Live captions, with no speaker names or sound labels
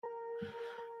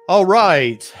All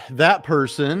right. That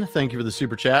person, thank you for the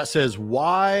super chat, says,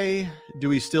 why do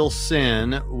we still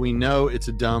sin? We know it's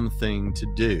a dumb thing to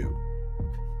do.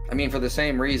 I mean, for the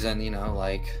same reason, the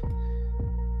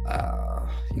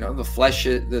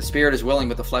spirit is willing,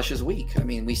 but the flesh is weak. I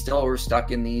mean, we still are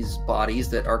stuck in these bodies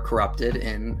that are corrupted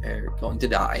and are going to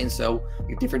die. And so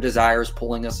we have different desires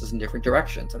pulling us in different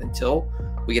directions. And until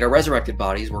we get our resurrected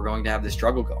bodies, we're going to have this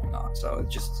struggle going on. So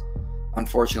it's just,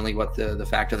 unfortunately, what the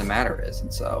fact of the matter is.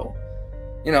 And so,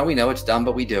 we know it's dumb,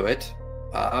 but we do it.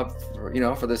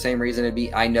 For the same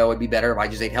reason I know it'd be better if I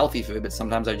just ate healthy food, but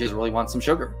sometimes I just really want some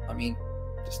sugar. I mean,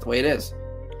 just the way it is.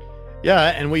 Yeah,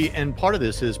 and part of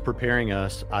this is preparing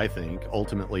us, I think,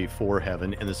 ultimately for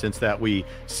heaven, in the sense that we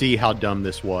see how dumb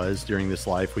this was during this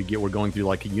life. We're going through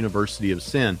like a university of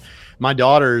sin. My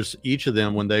daughters, each of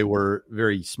them, when they were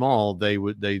very small, they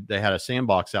had a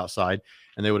sandbox outside,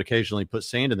 and they would occasionally put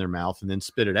sand in their mouth and then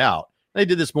spit it out. They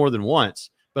did this more than once.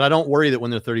 But I don't worry that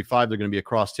when they're 35, they're going to be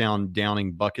across town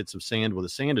downing buckets of sand with a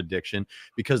sand addiction,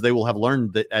 because they will have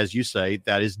learned that, as you say,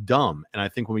 that is dumb. And I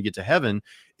think when we get to heaven,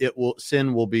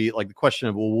 sin will be like the question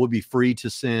of, will we be free to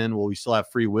sin? Will we still have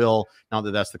free will? Not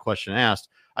that that's the question asked.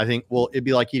 I think, it'd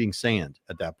be like eating sand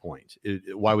at that point.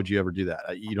 Why would you ever do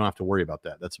that? You don't have to worry about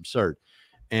that. That's absurd.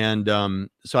 And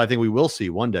so I think we will see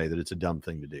one day that it's a dumb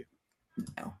thing to do.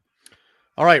 No.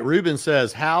 All right. Ruben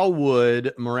says, how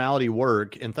would morality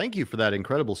work? And thank you for that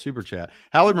incredible super chat.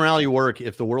 How would morality work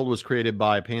if the world was created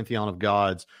by a pantheon of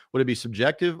gods? Would it be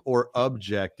subjective or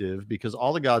objective? Because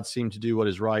all the gods seem to do what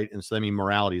is right. And so,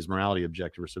 morality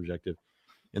objective or subjective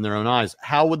in their own eyes?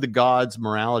 How would the gods'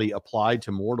 morality apply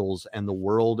to mortals and the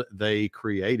world they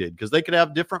created? Because they could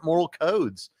have different moral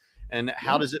codes. And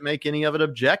how does it make any of it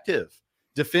objective?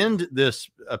 Defend this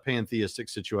pantheistic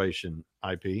situation,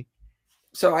 IP.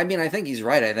 So, I think he's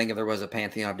right. I think if there was a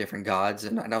pantheon of different gods,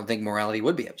 and I don't think morality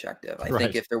would be objective. I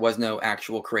think if there was no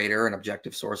actual creator and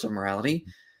objective source of morality,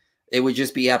 it would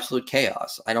just be absolute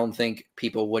chaos. I don't think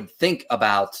people would think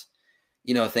about,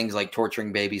 things like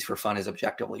torturing babies for fun is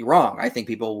objectively wrong. I think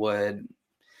people would,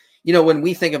 when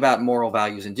we think about moral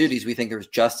values and duties, we think there's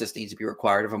justice needs to be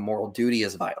required if a moral duty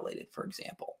is violated, for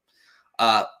example.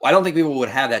 I don't think people would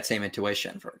have that same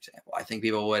intuition, for example. I think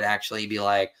people would actually be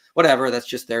like, whatever, that's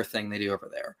just their thing they do over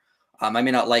there. I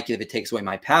may not like it if it takes away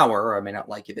my power, or I may not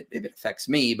like it if it affects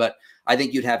me, but I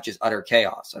think you'd have just utter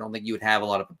chaos. I don't think you would have a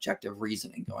lot of objective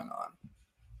reasoning going on.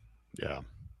 Yeah.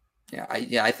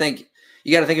 I think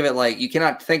you got to think of it like, you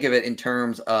cannot think of it in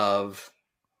terms of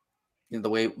the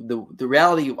way the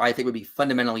reality, I think, would be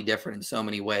fundamentally different in so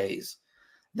many ways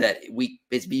that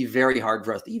it'd be very hard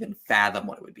for us to even fathom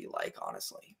what it would be like,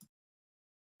 honestly.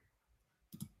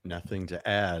 Nothing to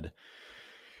add.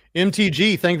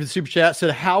 MTG, thank you for the super chat,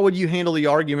 said, how would you handle the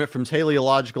argument from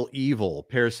teleological evil,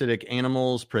 parasitic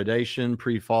animals, predation,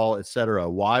 pre-fall, etc.?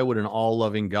 Why would an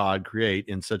all-loving God create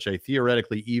in such a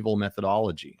theoretically evil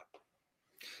methodology?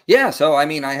 Yeah, so I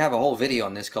have a whole video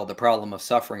on this called The Problem of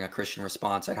Suffering, a Christian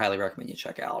Response. I'd highly recommend you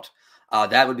check out.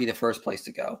 That would be the first place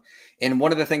to go. And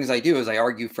one of the things I do is I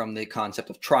argue from the concept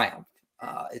of triumph.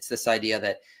 It's this idea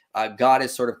that God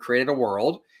has sort of created a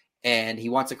world, and he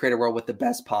wants to create a world with the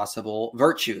best possible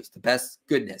virtues, the best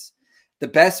goodness. The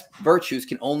best virtues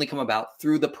can only come about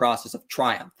through the process of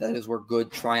triumph. That is where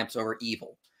good triumphs over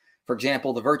evil. For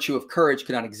example, the virtue of courage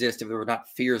could not exist if there were not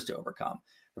fears to overcome.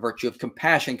 The virtue of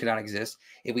compassion could not exist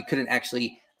if we couldn't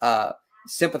actually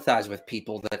sympathize with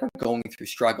people that are going through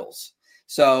struggles.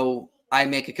 So I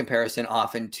make a comparison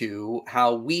often to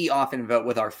how we often vote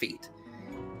with our feet.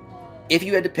 If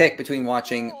you had to pick between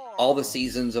watching all the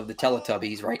seasons of the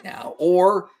Teletubbies right now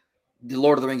or the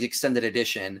Lord of the Rings Extended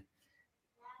Edition,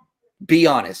 be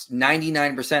honest,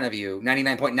 99% of you,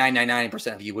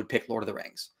 99.999% of you would pick Lord of the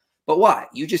Rings. But why?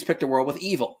 You just picked a world with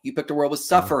evil. You picked a world with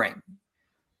suffering.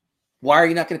 Why are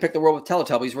you not going to pick the world with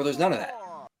Teletubbies where there's none of that?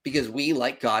 Because we,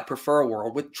 like God, prefer a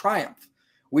world with triumph.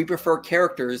 We prefer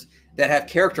characters that have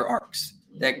character arcs,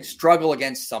 that struggle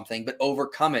against something, but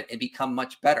overcome it and become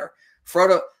much better.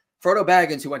 Frodo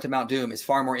Baggins, who went to Mount Doom, is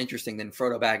far more interesting than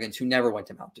Frodo Baggins, who never went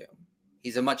to Mount Doom.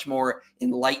 He's a much more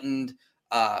enlightened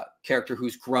character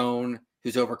who's grown,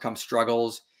 who's overcome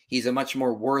struggles. He's a much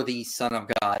more worthy son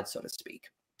of God, so to speak.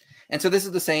 And so this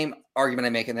is the same argument I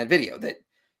make in that video, that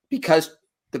because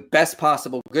the best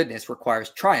possible goodness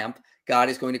requires triumph, God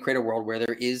is going to create a world where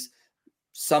there is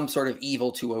some sort of evil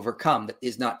to overcome that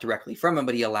is not directly from him,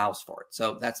 but he allows for it.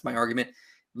 So that's my argument.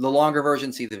 The longer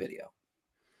version, see the video.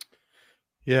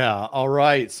 Yeah. All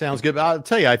right. Sounds good. But I'll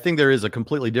tell you, I think there is a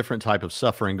completely different type of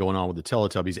suffering going on with the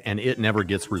Teletubbies, and it never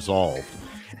gets resolved.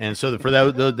 And so for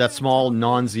that small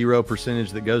non-zero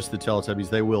percentage that goes to the Teletubbies,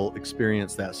 they will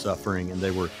experience that suffering, and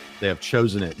they have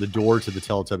chosen it. The door to the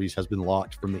Teletubbies has been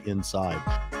locked from the inside.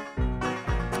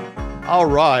 All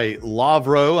right,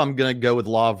 Lavro. I'm going to go with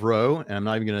Lavro, and I'm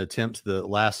not even going to attempt the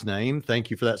last name. Thank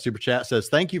you for that super chat. Says,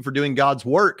 thank you for doing God's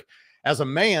work. As a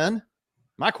man,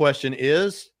 my question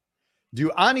is, do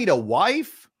I need a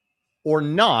wife or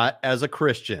not as a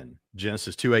Christian?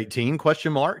 Genesis 2:18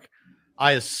 question mark.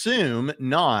 I assume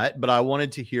not, but I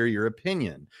wanted to hear your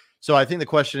opinion. So I think the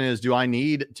question is, do I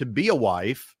need to be a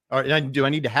wife, or do I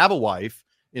need to have a wife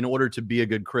in order to be a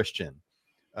good Christian?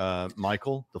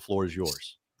 Michael, the floor is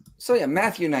yours. So yeah,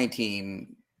 Matthew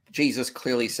 19, Jesus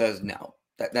clearly says no,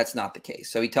 that's not the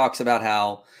case. So he talks about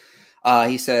how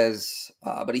he says,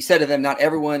 but he said to them, not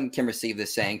everyone can receive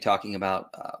this saying, talking about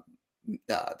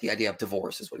the idea of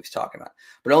divorce is what he's talking about,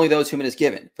 but only those whom it is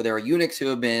given. For there are eunuchs who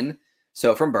have been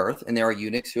so from birth, and there are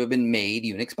eunuchs who have been made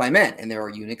eunuchs by men, and there are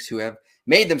eunuchs who have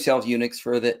made themselves eunuchs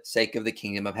for the sake of the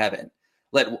kingdom of heaven.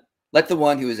 Let the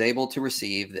one who is able to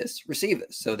receive this receive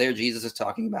this. So there Jesus is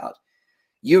talking about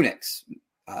eunuchs.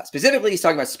 Specifically, he's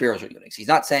talking about spiritual eunuchs. He's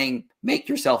not saying make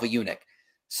yourself a eunuch.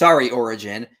 Sorry,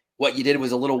 Origen. What you did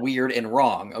was a little weird and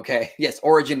wrong. Okay. Yes,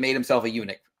 Origen made himself a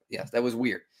eunuch. Yes, that was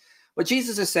weird. But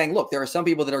Jesus is saying, look, there are some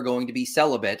people that are going to be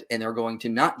celibate and they're going to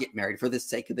not get married for the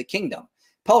sake of the kingdom.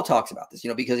 Paul talks about this,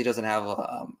 because he doesn't have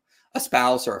a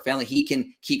spouse or a family. He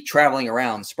can keep traveling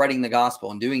around, spreading the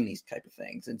gospel and doing these type of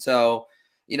things. And so,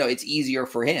 it's easier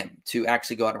for him to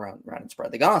actually go out around and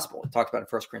spread the gospel. He talks about it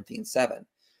in 1 Corinthians 7.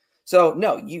 So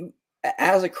no, you,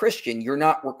 as a Christian, you're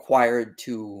not required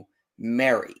to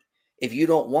marry. If you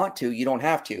don't want to, you don't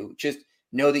have to. Just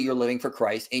know that you're living for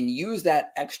Christ and use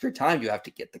that extra time you have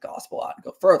to get the gospel out and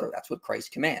go further. That's what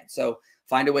Christ commands. So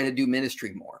find a way to do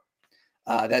ministry more.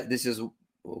 That this is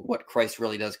what Christ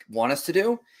really does want us to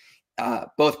do.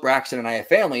 Both Braxton and I have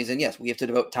families, and yes, we have to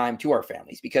devote time to our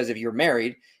families, because if you're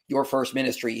married, your first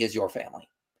ministry is your family.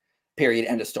 Period.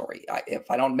 End of story.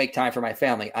 If I don't make time for my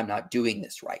family, I'm not doing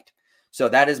this right. So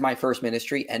that is my first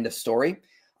ministry. End of story.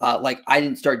 I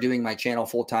didn't start doing my channel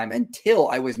full time until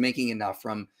I was making enough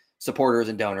from supporters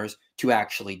and donors to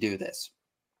actually do this.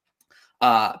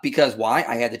 Because why?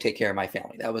 I had to take care of my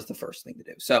family. That was the first thing to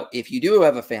do. So if you do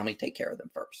have a family, take care of them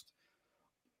first.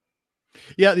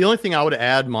 Yeah, the only thing I would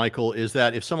add, Michael, is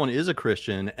that if someone is a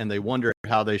Christian and they wonder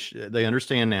how they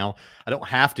understand now, I don't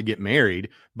have to get married,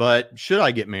 but should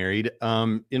I get married?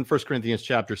 In 1 Corinthians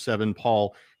chapter 7,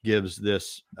 Paul gives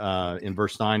this in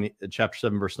verse 9, chapter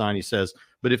 7, verse 9, he says,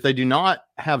 but if they do not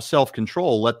have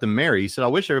self-control, let them marry. He said, I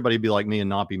wish everybody would be like me and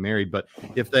not be married, but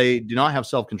if they do not have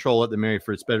self-control, let them marry,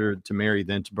 for it's better to marry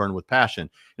than to burn with passion.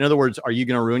 In other words, are you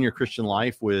going to ruin your Christian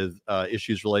life with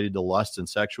issues related to lust and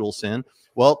sexual sin?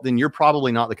 Well, then you're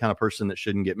probably not the kind of person that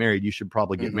shouldn't get married. You should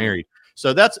probably get married.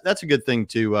 So that's a good thing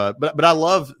too. But I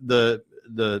love the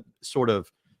sort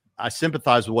of, I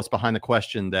sympathize with what's behind the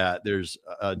question, that there's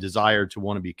a desire to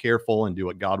want to be careful and do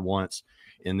what God wants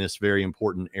in this very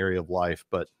important area of life.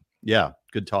 But yeah,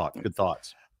 good talk. Good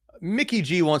thoughts. Mickey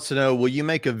G wants to know, will you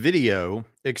make a video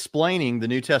explaining the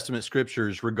New Testament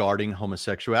scriptures regarding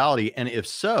homosexuality? And if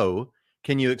so,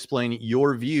 can you explain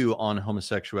your view on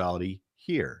homosexuality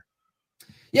here?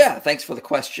 Yeah, thanks for the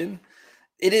question.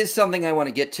 It is something I want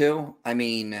to get to. I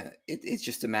mean, it's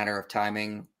just a matter of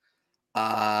timing.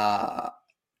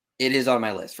 It is on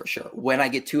my list for sure. When I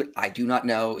get to it, I do not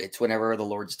know. It's whenever the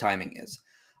Lord's timing is.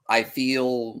 I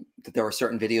feel that there are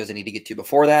certain videos I need to get to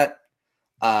before that.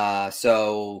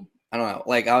 So I don't know.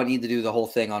 I would need to do the whole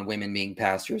thing on women being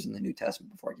pastors in the New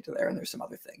Testament before I get to there. And there's some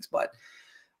other things. But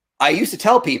I used to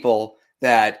tell people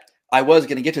that I was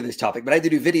going to get to this topic, but I had to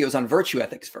do videos on virtue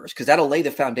ethics first, because that'll lay the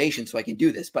foundation so I can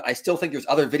do this. But I still think there's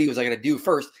other videos I got to do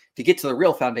first to get to the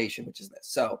real foundation, which is this.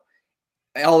 So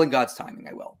all in God's timing,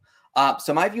 I will.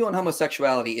 So my view on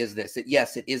homosexuality is this: that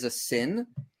yes, it is a sin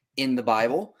in the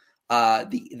Bible.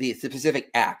 The specific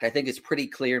act, I think it's pretty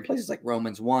clear in places like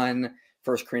Romans 1,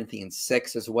 1 Corinthians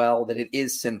 6 as well, that it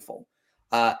is sinful.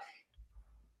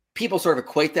 People sort of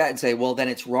equate that and say, well, then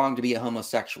it's wrong to be a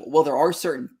homosexual. Well, there are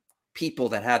certain people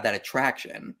that have that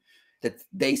attraction that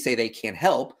they say they can't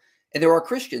help. And there are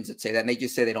Christians that say that, and they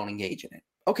just say they don't engage in it.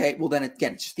 Okay, well then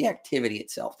again, it's just the activity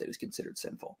itself that is considered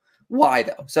sinful. Why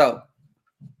though? So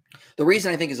the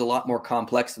reason I think is a lot more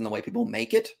complex than the way people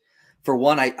make it. For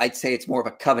one, I'd say it's more of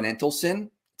a covenantal sin.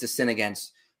 It's a sin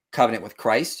against covenant with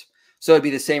Christ. So it'd be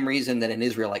the same reason that an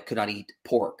Israelite could not eat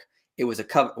pork. It was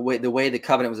the way the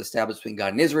covenant was established between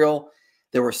God and Israel.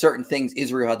 There were certain things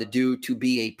Israel had to do to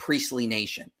be a priestly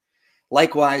nation.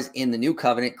 Likewise, in the new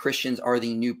covenant, Christians are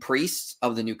the new priests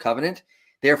of the new covenant.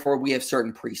 Therefore, we have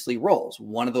certain priestly roles.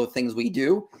 One of the things we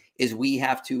do is we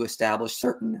have to establish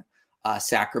certain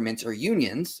sacraments or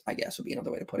unions, I guess would be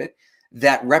another way to put it,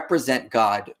 that represent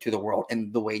God to the world.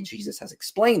 And the way Jesus has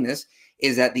explained this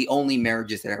is that the only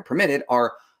marriages that are permitted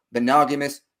are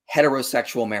monogamous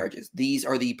heterosexual marriages. These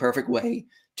are the perfect way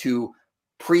to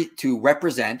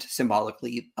represent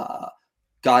symbolically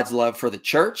God's love for the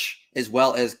church as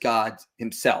well as God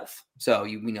himself. So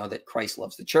we know that Christ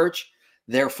loves the church.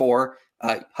 Therefore,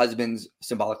 husbands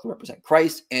symbolically represent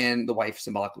Christ and the wife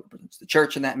symbolically represents the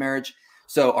church in that marriage.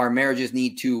 So our marriages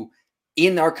need to,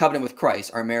 in our covenant with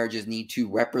Christ, our marriages need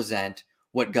to represent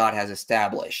what God has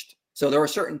established. So there are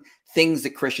certain things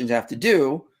that Christians have to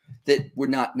do that would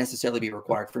not necessarily be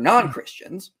required for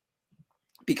non-Christians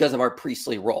because of our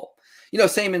priestly role.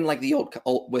 Same in like the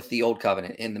old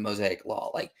covenant in the Mosaic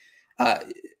law, like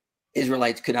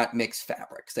Israelites could not mix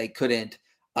fabrics. They couldn't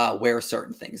wear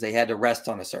certain things. They had to rest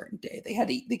on a certain day. They had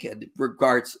to eat, they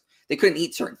couldn't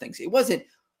eat certain things. It wasn't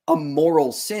a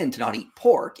moral sin to not eat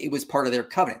pork. It was part of their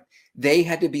covenant. They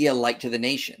had to be a light to the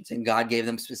nations, and God gave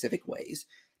them specific ways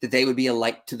that they would be a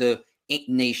light to the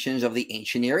nations of the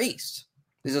ancient Near East.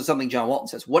 This is something John Walton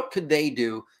says. What could they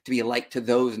do to be a light to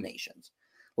those nations?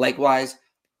 Likewise,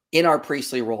 in our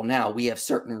priestly role now, we have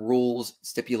certain rules,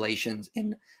 stipulations,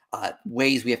 and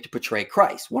ways we have to portray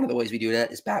Christ. One of the ways we do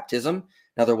that is baptism.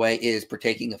 Another way is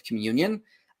partaking of communion.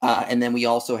 And then we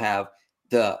also have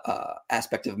the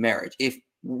aspect of marriage. If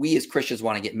we as Christians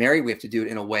want to get married, we have to do it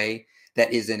in a way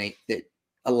that is that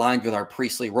aligned with our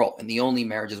priestly role. And the only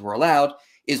marriages we're allowed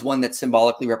is one that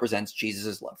symbolically represents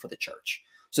Jesus' love for the church.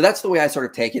 So that's the way I sort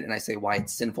of take it, and I say why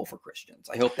it's sinful for Christians.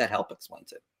 I hope that help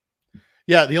explains it.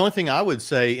 Yeah, the only thing I would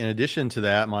say in addition to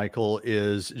that, Michael,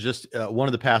 is just one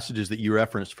of the passages that you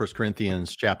referenced, 1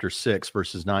 Corinthians chapter 6,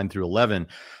 verses 9 through 11.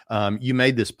 You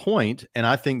made this point, and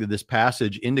I think that this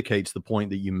passage indicates the point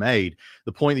that you made.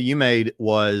 The point that you made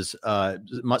was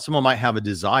someone might have a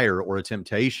desire or a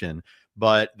temptation,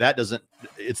 but that doesn't,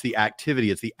 it's the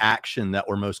activity, it's the action that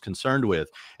we're most concerned with.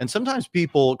 And sometimes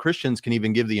Christians can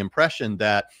even give the impression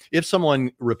that if someone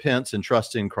repents and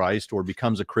trusts in Christ or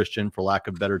becomes a Christian, for lack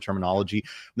of better terminology,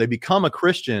 they become a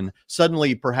Christian,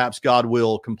 suddenly perhaps God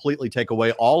will completely take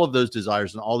away all of those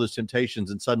desires and all those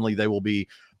temptations, and suddenly they will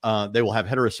have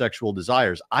heterosexual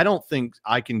desires. I don't think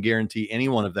I can guarantee any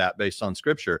one of that based on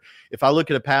scripture. If I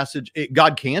look at a passage,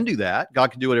 God can do that.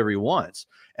 God can do whatever he wants.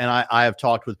 And I have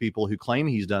talked with people who claim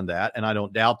he's done that, and I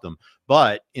don't doubt them.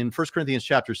 But in 1 Corinthians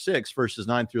chapter 6, verses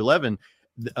 9 through 11,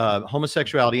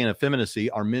 homosexuality and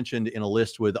effeminacy are mentioned in a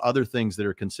list with other things that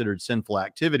are considered sinful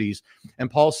activities.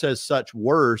 And Paul says, such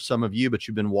were some of you, but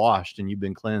you've been washed and you've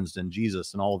been cleansed in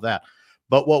Jesus and all of that.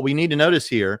 But what we need to notice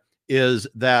here is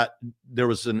that there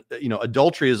was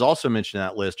adultery is also mentioned in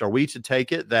that list. Are we to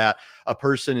take it that a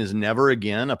person is never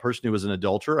again, a person who is an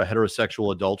adulterer, a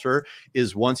heterosexual adulterer,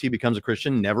 is once he becomes a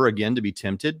Christian, never again to be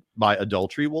tempted by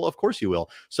adultery? Well, of course he will.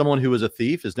 Someone who is a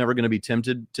thief is never going to be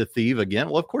tempted to thieve again.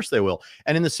 Well, of course they will.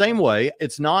 And in the same way,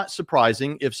 it's not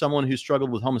surprising if someone who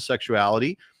struggled with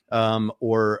homosexuality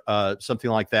or something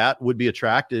like that would be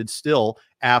attracted still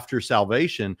after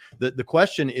salvation. The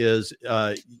question is,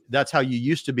 that's how you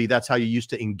used to be. That's how you used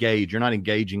to engage. You're not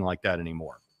engaging like that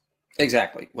anymore.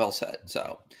 Exactly. Well said.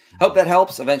 So hope that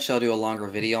helps. Eventually I'll do a longer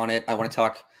video on it. I'm going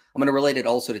to relate it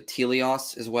also to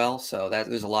teleos as well. So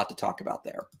there's a lot to talk about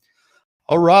there.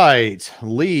 All right.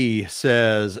 Lee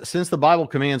says, since the Bible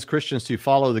commands Christians to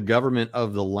follow the government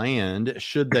of the land,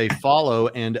 should they follow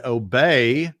and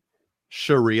obey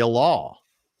Sharia law?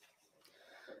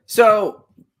 So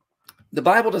the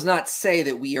Bible does not say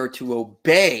that we are to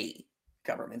obey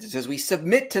governments. It says we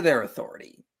submit to their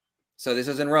authority. So this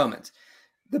is in Romans.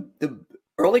 The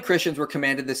early Christians were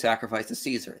commanded to sacrifice to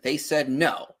Caesar. They said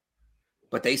no,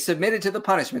 but they submitted to the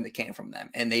punishment that came from them,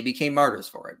 and they became martyrs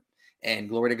for it. And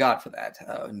glory to God for that,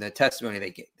 and the testimony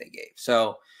they gave.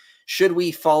 So should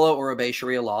we follow or obey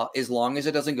Sharia law as long as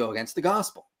it doesn't go against the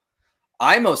gospel?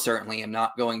 I most certainly am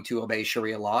not going to obey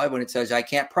Sharia law when it says I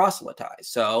can't proselytize.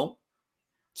 So,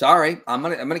 sorry, I'm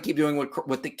gonna keep doing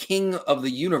what the King of the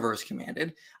universe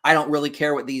commanded. I don't really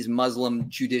care what these Muslim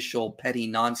judicial petty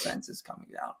nonsense is coming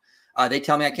down. They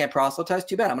tell me I can't proselytize.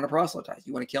 Too bad. I'm going to proselytize.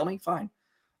 You want to kill me? Fine.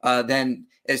 Then,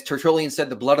 as Tertullian said,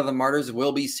 the blood of the martyrs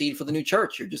will be seed for the new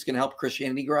church. You're just going to help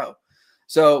Christianity grow.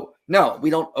 So, no, we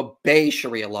don't obey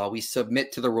Sharia law. We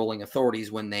submit to the ruling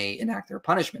authorities when they enact their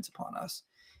punishments upon us.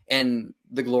 And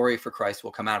the glory for Christ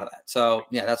will come out of that. So,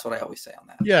 yeah, that's what I always say on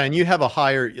that. Yeah, and you have a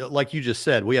higher, like you just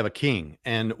said, we have a king.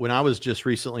 And when I was just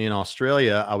recently in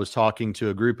Australia, I was talking to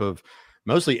a group of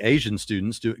mostly Asian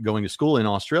students going to school in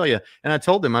Australia. And I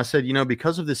told them, I said,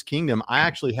 because of this kingdom, I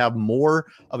actually have more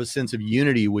of a sense of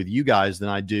unity with you guys than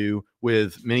I do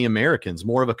with many Americans,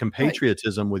 more of a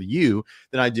compatriotism with you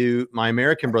than I do my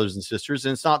American brothers and sisters.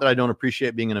 And it's not that I don't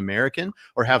appreciate being an American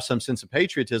or have some sense of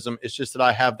patriotism. It's just that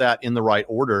I have that in the right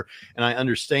order. And I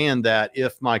understand that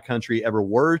if my country ever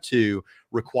were to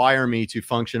require me to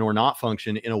function or not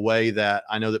function in a way that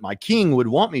I know that my king would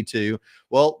want me to,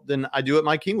 well, then I do what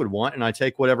my king would want and I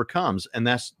take whatever comes. And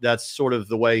that's sort of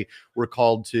the way we're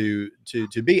called to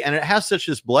be. And it has such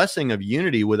this blessing of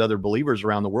unity with other believers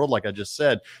around the world. Like I just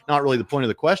said, not really the point of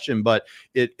the question, but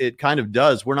it kind of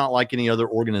does. We're not like any other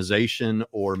organization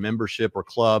or membership or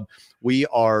club. We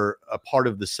are a part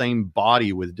of the same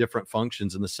body with different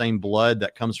functions, and the same blood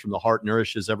that comes from the heart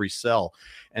nourishes every cell.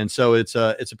 And so it's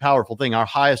a powerful thing. Our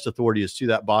highest authority is to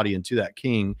that body and to that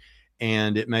king.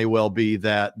 And it may well be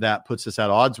that that puts us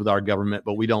at odds with our government,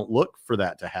 but we don't look for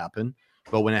that to happen.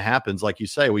 But when it happens, like you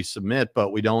say, we submit, but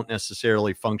we don't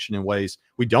necessarily function in ways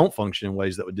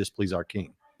that would displease our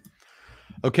king.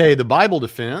 Okay, the Bible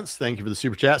Defense, thank you for the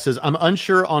super chat, says, I'm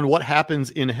unsure on what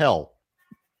happens in hell.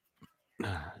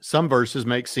 Some verses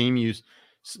make seem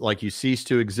like you cease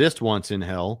to exist once in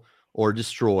hell, or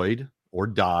destroyed, or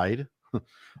died,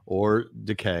 or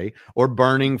decay, or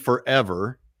burning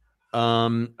forever.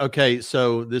 Okay,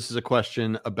 so this is a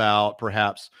question about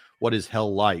perhaps what is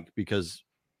hell like, because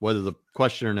whether the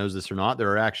questioner knows this or not,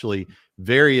 there are actually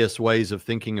various ways of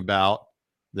thinking about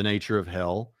the nature of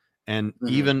hell. And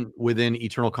even within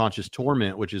eternal conscious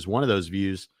torment, which is one of those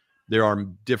views, there are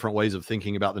different ways of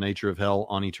thinking about the nature of hell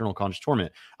on eternal conscious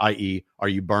torment, i.e., are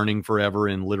you burning forever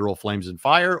in literal flames and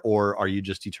fire, or are you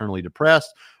just eternally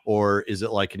depressed? Or is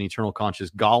it like an eternal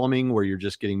conscious goleming where you're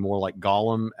just getting more like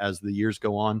Gollum as the years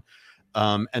go on?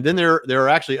 And then there are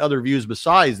actually other views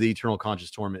besides the eternal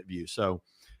conscious torment view. So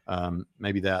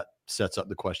maybe that sets up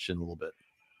the question a little bit.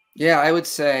 Yeah, I would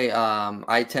say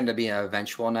I tend to be an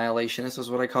eventual annihilationist, is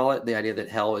what I call it. The idea that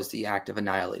hell is the act of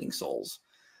annihilating souls.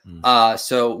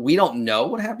 So we don't know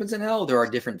what happens in hell. There are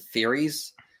different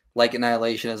theories like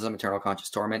annihilationism, eternal conscious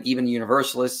torment. Even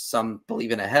universalists, some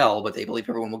believe in a hell, but they believe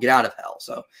everyone will get out of hell.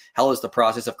 So hell is the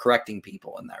process of correcting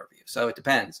people in that review. So it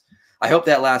depends. I hope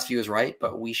that last view is right,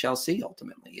 but we shall see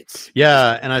ultimately.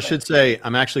 And I should say,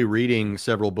 I'm actually reading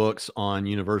several books on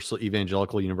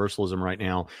evangelical universalism right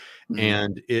now.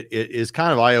 And it is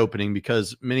kind of eye-opening,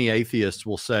 because many atheists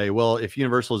will say, well, if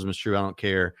universalism is true, I don't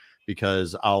care,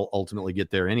 because I'll ultimately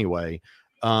get there anyway.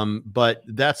 But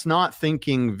that's not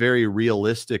thinking very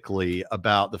realistically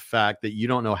about the fact that you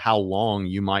don't know how long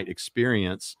you might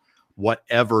experience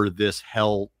whatever this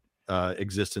hell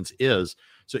existence is.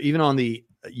 So even on the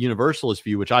universalist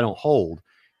view, which I don't hold,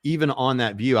 even on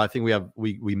that view, I think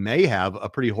we may have a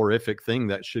pretty horrific thing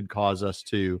that should cause us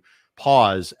to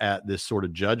pause at this sort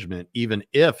of judgment, even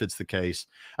if it's the case.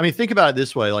 I mean, think about it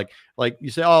this way: like you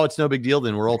say, oh, it's no big deal,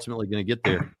 then we're ultimately going to get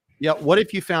there. Yeah. What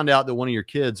if you found out that one of your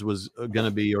kids was going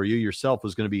to be, or you yourself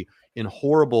was going to be in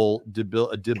horrible,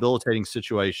 debilitating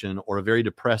situation, or a very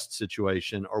depressed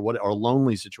situation, or a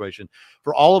lonely situation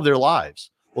for all of their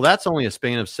lives? Well, that's only a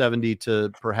span of 70 to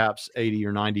perhaps 80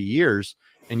 or 90 years.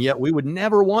 And yet we would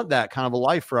never want that kind of a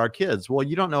life for our kids. Well,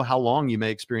 you don't know how long you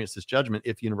may experience this judgment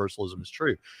if universalism is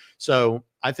true. So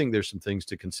I think there's some things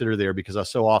to consider there, because I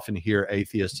so often hear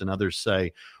atheists and others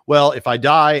say, well, if I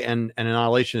die and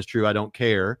annihilation is true, I don't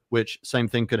care, which same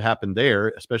thing could happen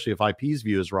there, especially if IP's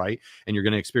view is right, and you're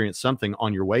going to experience something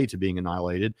on your way to being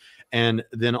annihilated. And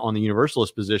then on the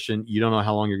universalist position, you don't know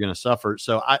how long you're going to suffer.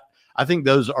 So I think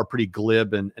those are pretty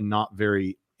glib and not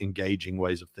very engaging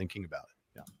ways of thinking about it.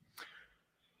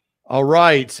 All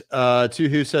right.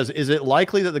 Tuhu says, is it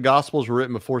likely that the Gospels were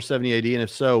written before 70 AD? And if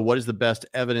so, what is the best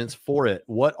evidence for it?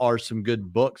 What are some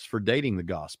good books for dating the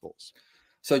Gospels?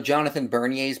 So Jonathan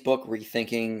Bernier's book,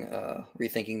 Rethinking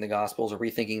the Gospels, or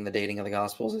Rethinking the Dating of the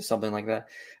Gospels, is something like that.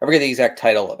 I forget the exact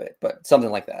title of it, but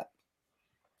something like that.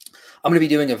 I'm going to be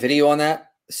doing a video on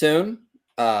that soon,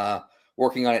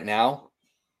 working on it now.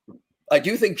 I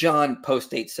do think John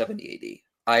postdates 70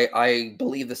 AD. I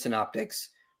believe the synoptics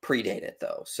predate it,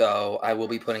 though. So I will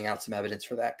be putting out some evidence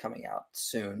for that coming out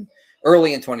soon,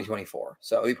 early in 2024.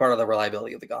 So it'll be part of the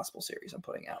Reliability of the Gospel series I'm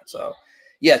putting out. So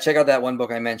yeah, check out that one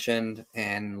book I mentioned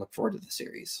and look forward to the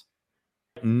series.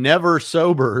 Never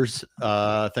Sobers,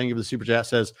 thank you for the super chat,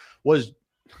 says, was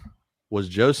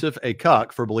Joseph a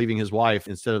cuck for believing his wife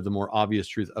instead of the more obvious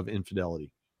truth of infidelity?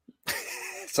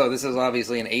 So this is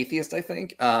obviously an atheist, I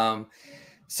think.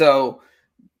 So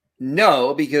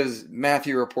no, because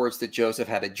Matthew reports that Joseph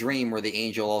had a dream where the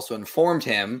angel also informed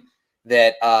him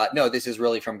that, no, this is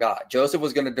really from God. Joseph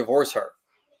was going to divorce her.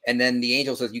 And then the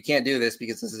angel says, you can't do this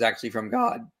because this is actually from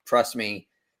God. Trust me.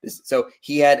 So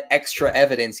he had extra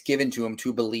evidence given to him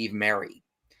to believe Mary.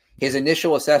 His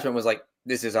initial assessment was like,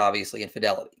 this is obviously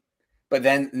infidelity. But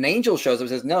then an angel shows up and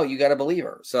says, no, you got to believe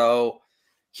her. So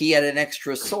he had an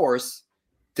extra source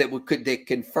that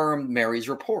confirmed Mary's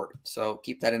report. So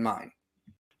keep that in mind.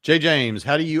 J. James,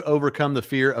 how do you overcome the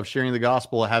fear of sharing the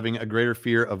gospel, having a greater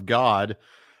fear of God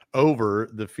over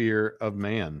the fear of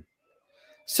man?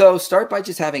 So start by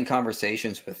just having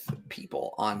conversations with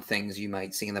people on things you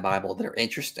might see in the Bible that are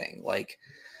interesting. Like,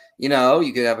 you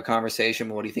could have a conversation.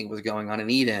 What do you think was going on in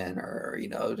Eden? Or,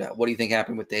 what do you think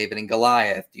happened with David and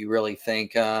Goliath? Do you really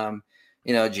think,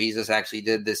 Jesus actually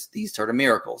did these sort of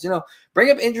miracles?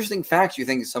 Bring up interesting facts you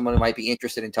think someone might be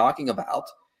interested in talking about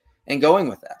and going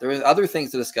with that. There are other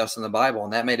things to discuss in the Bible,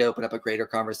 and that might open up a greater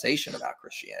conversation about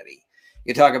Christianity.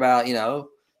 You talk about,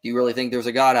 do you really think there's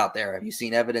a God out there? Have you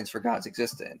seen evidence for God's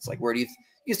existence? Like, where do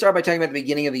you start by talking about the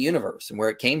beginning of the universe and where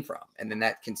it came from? And then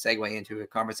that can segue into a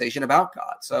conversation about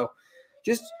God. So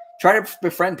just try to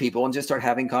befriend people and just start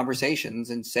having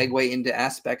conversations and segue into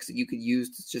aspects that you could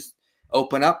use to just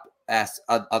open up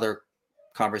other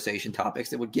conversation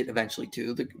topics that would get eventually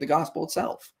to the gospel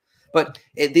itself. But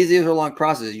these are long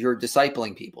processes. You're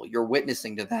discipling people. You're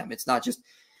witnessing to them. It's not just,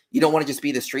 you don't want to just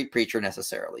be the street preacher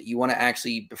necessarily. You want to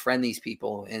actually befriend these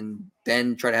people and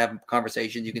then try to have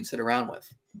conversations you can sit around with.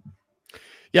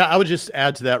 Yeah, I would just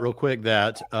add to that real quick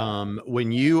that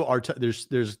when you are,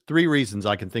 there's three reasons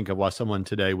I can think of why someone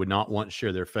today would not want to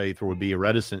share their faith or would be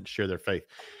reticent to share their faith.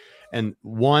 And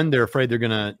one, they're afraid they're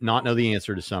going to not know the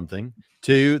answer to something.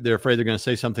 Two, they're afraid they're going to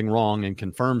say something wrong and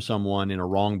confirm someone in a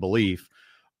wrong belief.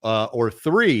 Or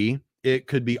three, it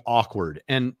could be awkward.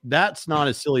 And that's not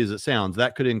as silly as it sounds.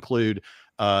 That could include,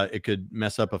 it could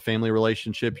mess up a family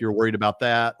relationship. You're worried about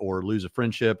that, or lose a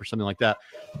friendship or something like that.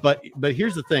 But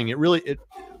here's the thing.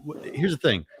 Here's the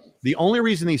thing. The only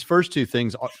reason these first two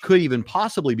things could even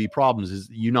possibly be problems is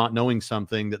you not knowing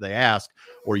something that they ask,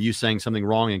 or you saying something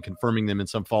wrong and confirming them in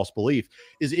some false belief,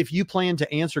 is if you plan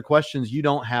to answer questions you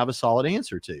don't have a solid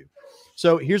answer to.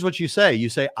 So here's what you say. You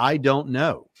say, I don't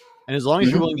know. And as long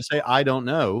as you're willing to say, I don't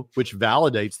know, which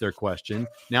validates their question,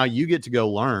 now you get to go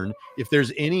learn. If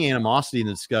there's any animosity in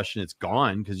the discussion, it's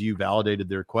gone because you validated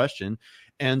their question.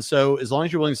 And so as long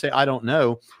as you're willing to say, I don't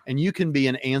know, and you can be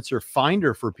an answer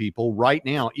finder for people right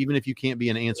now, even if you can't be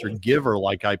an answer giver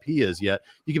like IP is yet,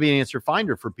 you can be an answer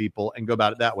finder for people and go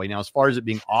about it that way. Now, as far as it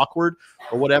being awkward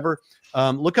or whatever,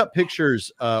 look up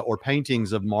pictures or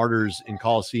paintings of martyrs in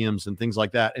Colosseums and things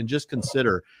like that. And just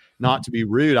consider, not to be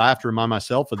rude, I have to remind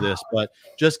myself of this, but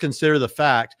just consider the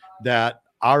fact that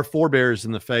our forebears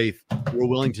in the faith were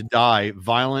willing to die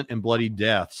violent and bloody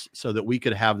deaths so that we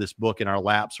could have this book in our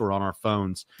laps or on our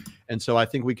phones. And so I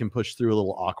think we can push through a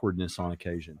little awkwardness on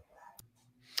occasion.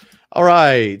 All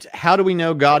right. How do we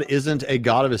know God isn't a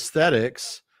God of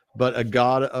aesthetics, but a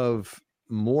God of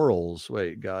morals?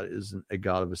 Wait, God isn't a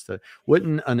God of aesthetics.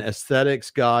 Wouldn't an aesthetics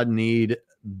God need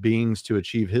beings to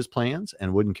achieve his plans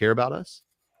and wouldn't care about us?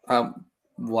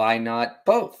 Why not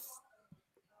both?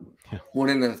 Yeah.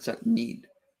 Wouldn't it need?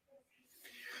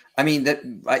 I mean,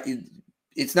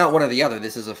 it's not one or the other.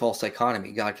 This is a false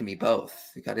dichotomy. God can be both.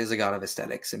 God is a God of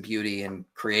aesthetics and beauty and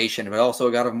creation, but also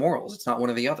a God of morals. It's not one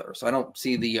or the other. So I don't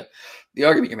see the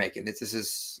argument you're making.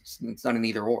 It's not an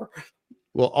either or.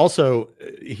 Well, also,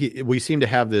 we seem to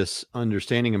have this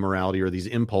understanding of morality, or these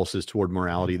impulses toward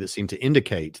morality that seem to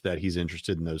indicate that he's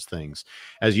interested in those things.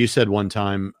 As you said one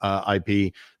time,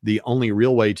 IP, the only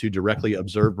real way to directly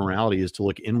observe morality is to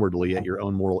look inwardly at your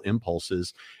own moral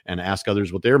impulses and ask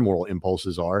others what their moral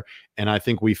impulses are. And I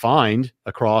think we find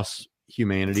across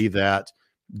humanity that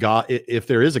God, if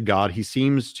there is a God, he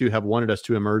seems to have wanted us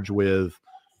to emerge with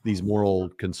these moral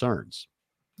concerns.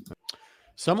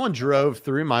 Someone drove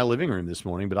through my living room this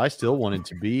morning, but I still wanted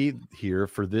to be here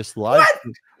for this live.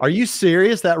 What? Are you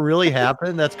serious? That really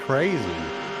happened? That's crazy.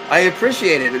 I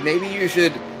appreciate it. Maybe you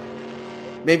should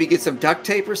get some duct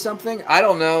tape or something. I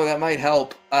don't know. That might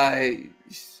help. I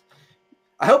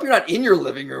hope you're not in your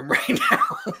living room right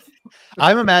now.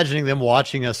 I'm imagining them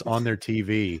watching us on their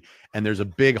TV, and there's a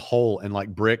big hole and like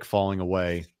brick falling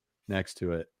away next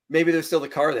to it. Maybe there's still the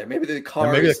car there. Maybe the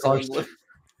car is still.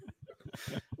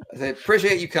 I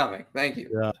appreciate you coming. Thank you.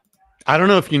 Yeah. I don't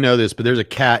know if you know this, but there's a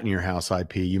cat in your house,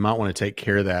 IP. You might want to take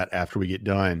care of that after we get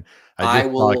done. I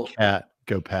will. Saw a cat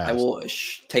go past. I will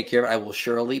take care of it. I will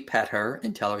surely pet her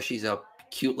and tell her she's a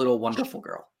cute little wonderful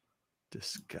girl.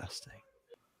 Disgusting.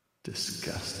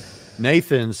 Disgusting.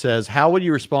 Nathan says, how would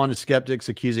you respond to skeptics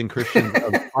accusing Christians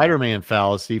of Spider-Man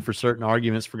fallacy for certain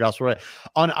arguments for gospel right?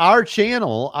 On our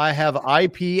channel, I have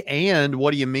IP and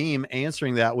What Do You Meme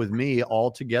answering that with me all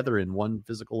together in one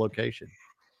physical location.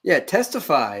 Yeah,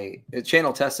 Testify, the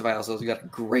channel Testify also has got a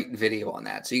great video on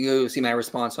that. So you can go see my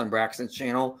response on Braxton's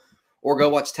channel or go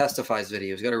watch Testify's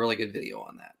video. He's got a really good video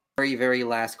on that. Very, very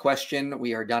last question.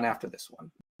 We are done after this one.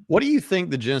 What do you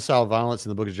think the genocidal violence in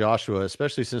the book of Joshua,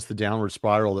 especially since the downward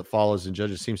spiral that follows in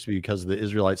Judges seems to be because the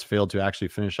Israelites failed to actually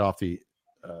finish off the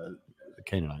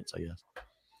Canaanites, I guess?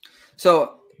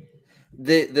 So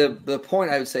the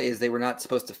point I would say is they were not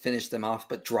supposed to finish them off,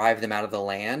 but drive them out of the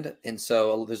land. And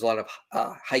so there's a lot of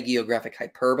hagiographic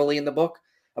hyperbole in the book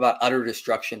about utter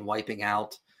destruction, wiping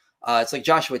out. It's like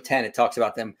Joshua 10. It talks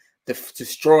about them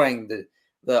destroying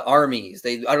the armies.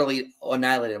 They utterly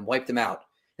annihilated and wiped them out.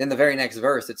 Then the very next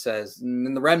verse, it says,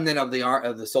 "And the remnant of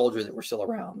the soldiers that were still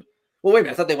around." Well, wait a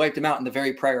minute. I thought they wiped them out in the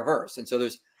very prior verse. And so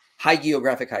there's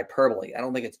hagiographic hyperbole. I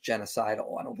don't think it's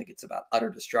genocidal. I don't think it's about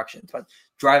utter destruction. It's about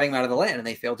driving them out of the land, and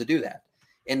they failed to do that.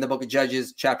 In the book of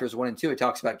Judges, chapters 1 and 2, it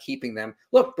talks about keeping them.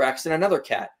 Look, Braxton, another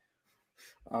cat.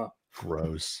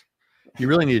 Gross. You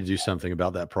really need to do something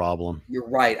about that problem. You're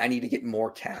right. I need to get more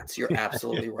cats. You're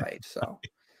absolutely right.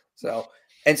 So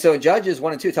in Judges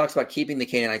 1 and 2, it talks about keeping the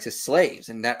Canaanites as slaves,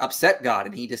 and that upset God.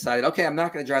 And he decided, okay, I'm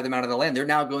not going to drive them out of the land. They're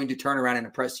now going to turn around and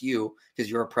oppress you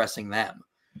because you're oppressing them.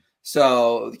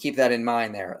 So keep that in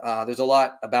mind there. There's a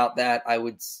lot about that. I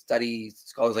would study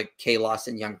scholars like K.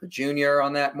 Lawson Younger Jr.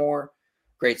 on that more.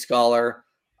 Great scholar.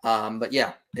 But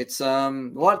yeah, it's a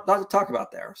lot to talk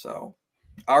about there. So,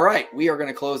 all right, we are going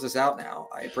to close this out now.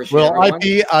 I appreciate everyone.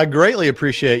 IP, I greatly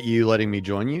appreciate you letting me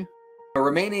join you. The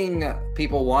remaining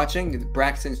people watching,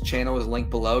 Braxton's channel is linked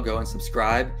below. Go and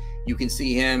subscribe. You can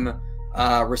see him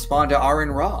respond to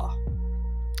Aaron Ra.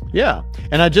 Yeah,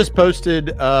 and I just posted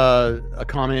a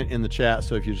comment in the chat,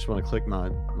 so if you just want to click my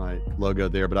logo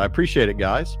there, but I appreciate it,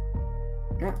 guys.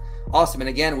 Yeah, awesome. And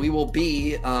again, we will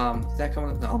be, is that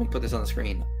coming? No, let me put this on the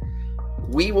screen.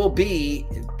 We will be,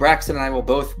 Braxton and I will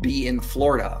both be in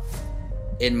Florida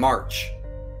in March.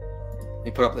 Let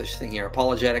me put up this thing here,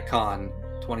 Apologetic Con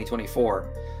 2024.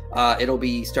 It'll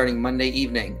be starting Monday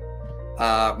evening,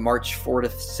 March 4 to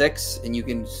 6, and you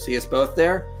can see us both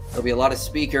there. There'll be a lot of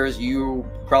speakers you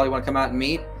probably want to come out and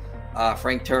meet.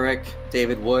 Frank Turek,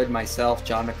 David Wood, myself,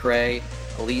 John McRae,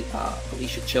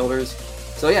 Alicia Childers.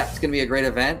 So yeah, it's going to be a great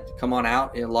event. Come on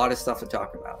out. A lot of stuff to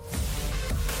talk about.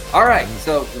 All right.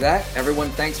 So for that, everyone,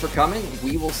 thanks for coming.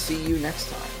 We will see you next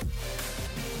time.